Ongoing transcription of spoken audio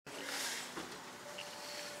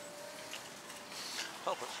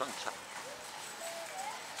Tell the sunshine.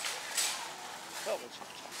 Tell the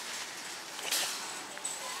sunshine.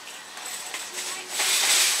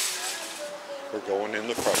 We're going in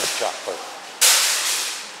the price chopper.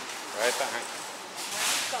 Right behind.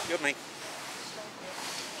 Good mate.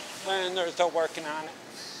 And they're still working on it.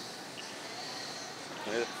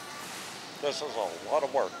 This is a lot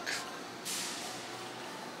of work.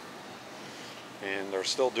 And they're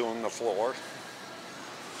still doing the floor.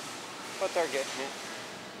 But they're getting it.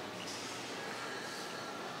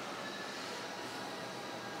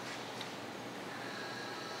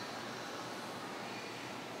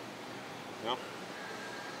 No?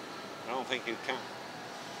 I don't think you can.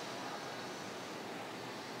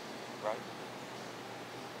 Right?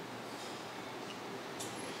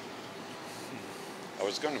 I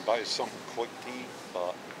was going to buy something quick to eat,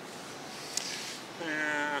 but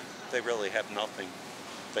they really have nothing.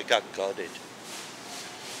 They got gutted.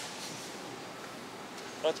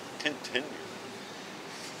 Let's continue.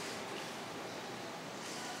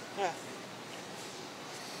 Yeah.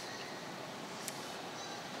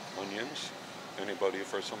 Onions? Anybody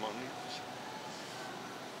for some onions?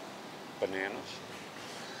 Bananas?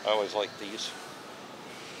 I always like these.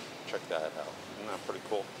 Check that out. Isn't that pretty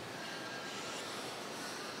cool?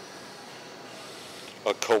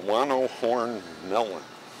 A Kawano horn melon.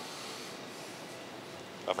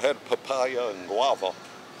 I've had papaya and guava.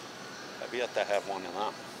 I've yet to have one of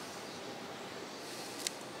them.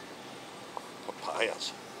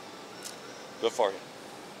 Papayas. Good for you.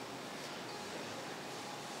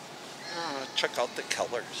 Check out the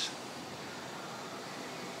colors.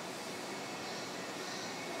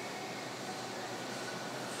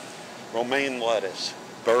 Romaine lettuce.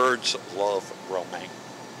 Birds love romaine.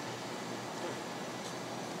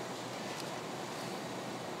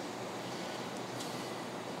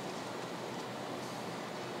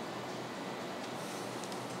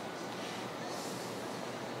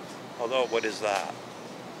 Although, what is that?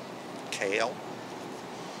 Kale?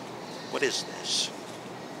 What is this?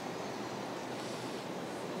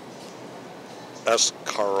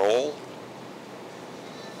 Escarole?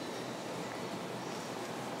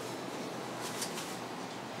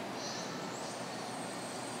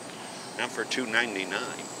 Now for $2.99.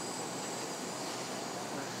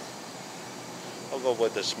 I'll go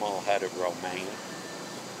with the small-headed romaine.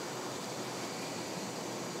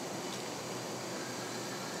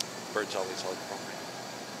 Birds always like romaine.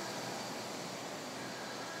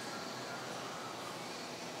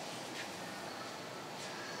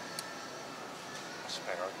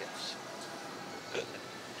 Asparagus. Good.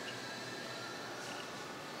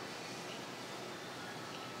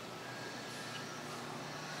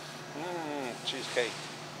 Cheesecake.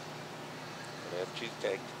 I have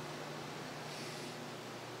cheesecake.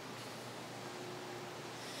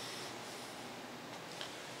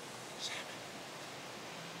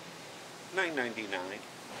 $9.99,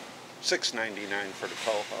 $6.99 for the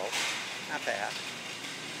coho. Not bad.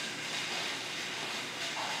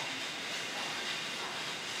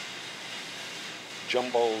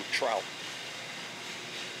 Jumbo trout.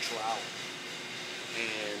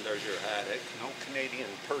 And there's your haddock. No Canadian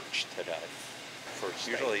perch today.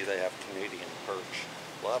 Usually they have Canadian perch.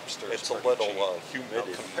 Lobster. It's a little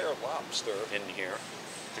humid. Compare lobster in here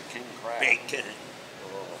to king crab. Bacon.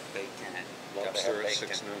 Oh, bacon. Lobster at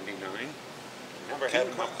 $6.99. Never had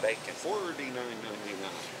enough bacon. $49.99.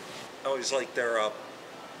 I always like their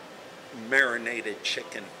marinated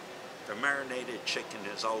chicken. The marinated chicken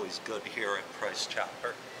is always good here at Price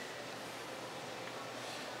Chopper.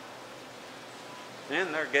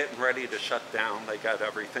 And they're getting ready to shut down. They got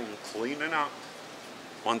everything cleaning up.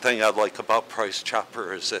 One thing I like about Price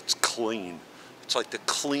Chopper is it's clean. It's like the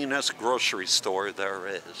cleanest grocery store there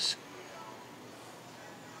is.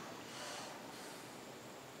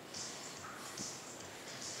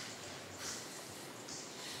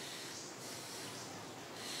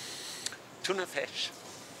 Tuna fish.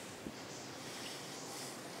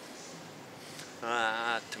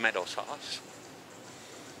 Tomato sauce.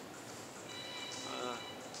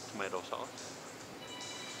 Tomato sauce.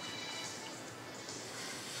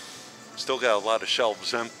 Still got a lot of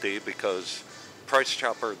shelves empty because Price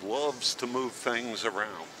Chopper loves to move things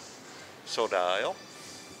around. Soda aisle.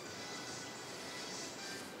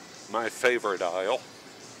 My favorite aisle.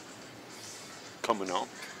 Coming up.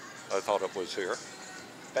 I thought it was here.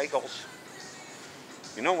 Bagels.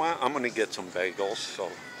 You know what? I'm going to get some bagels,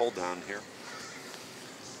 so hold on here.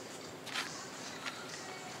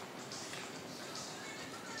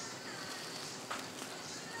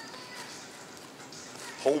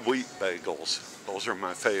 Whole wheat bagels. Those are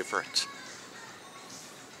my favorites.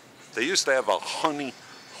 They used to have a honey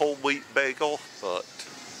whole wheat bagel, but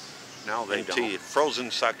now they don't. Tea. Frozen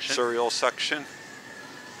section. Cereal section.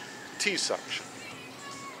 Tea section.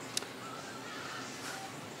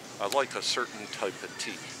 I like a certain type of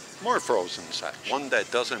tea. More frozen section. One that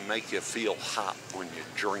doesn't make you feel hot when you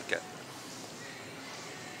drink it.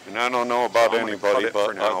 And I don't know about anybody,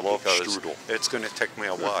 but I love strudel. It's going to take me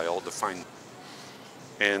a while to find.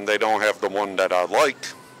 And they don't have the one that I like.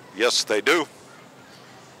 Yes, they do.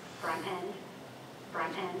 Front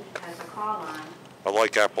end has a call on. I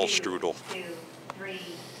like apple strudel. 2, 3.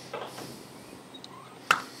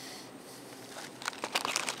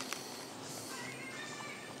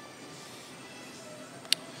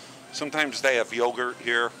 Sometimes they have yogurt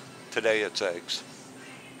here. Today it's eggs.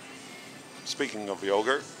 Speaking of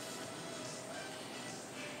yogurt,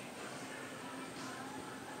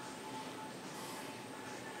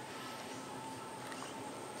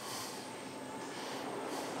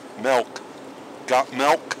 milk. Got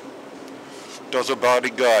milk? Does a body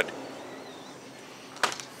good.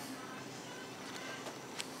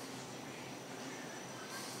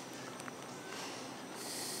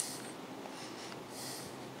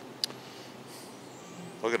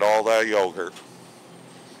 Look at all that yogurt.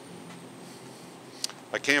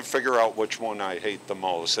 I can't figure out which one I hate the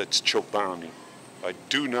most. It's Chobani. I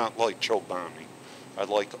do not like Chobani. I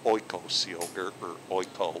like Oikos yogurt or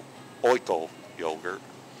Oiko yogurt.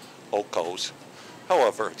 Oikos.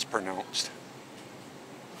 However it's pronounced.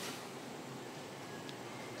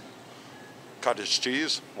 Cottage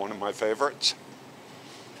cheese, one of my favorites.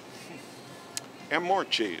 And more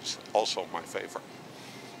cheese, also my favorite.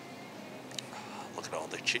 Look at all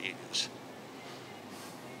the cheese.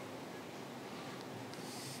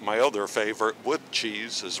 My other favorite with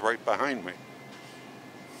cheese is right behind me.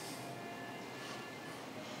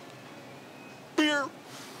 Beer.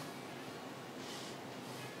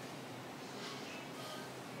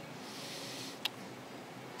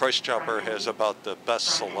 Price Chopper has about the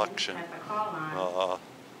best selection.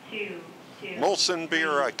 Molson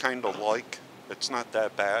beer I kind of like. It's not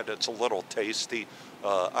that bad. It's a little tasty.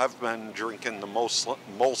 I've been drinking the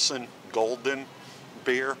Molson Golden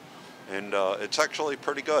beer, and it's actually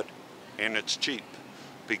pretty good. And it's cheap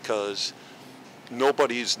because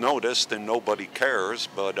nobody's noticed and nobody cares,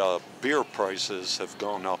 but beer prices have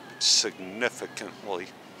gone up significantly.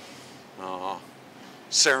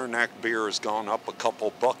 Saranac beer has gone up a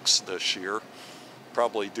couple bucks this year,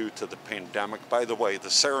 probably due to the pandemic. By the way, the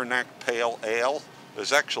Saranac Pale Ale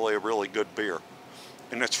is actually a really good beer,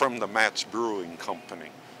 and it's from the Matt's Brewing Company.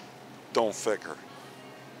 Don't figure.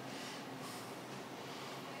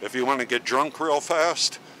 If you want to get drunk real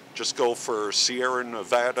fast, just go for Sierra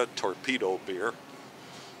Nevada Torpedo beer.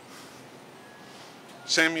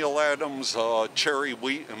 Samuel Adams Cherry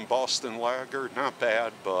Wheat and Boston Lager, not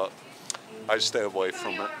bad, but I stay away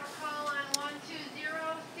from it. You want to call on 120.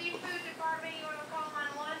 Seafood department, you want to call on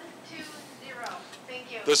 120.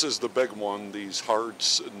 Thank you. This is the big one, these hard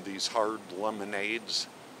lemonades.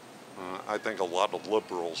 I think a lot of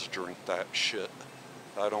liberals drink that shit.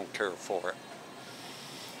 I don't care for it.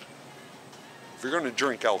 If you're going to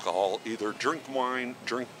drink alcohol, either drink wine,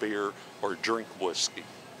 drink beer, or drink whiskey.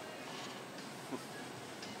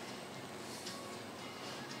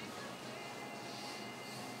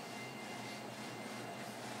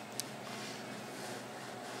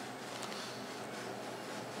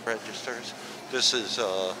 Registers. This is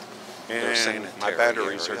and my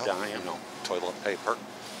batteries are dying. No, toilet paper,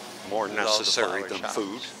 more necessary than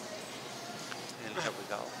food. And here we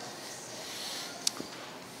go.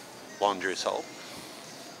 Laundry soap,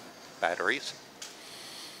 batteries,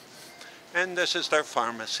 and this is their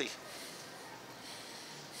pharmacy.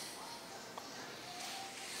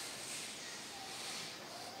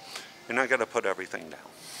 And I gotta put everything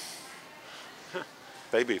down.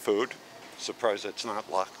 Baby food. Surprised it's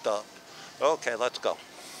not locked up. Okay, let's go.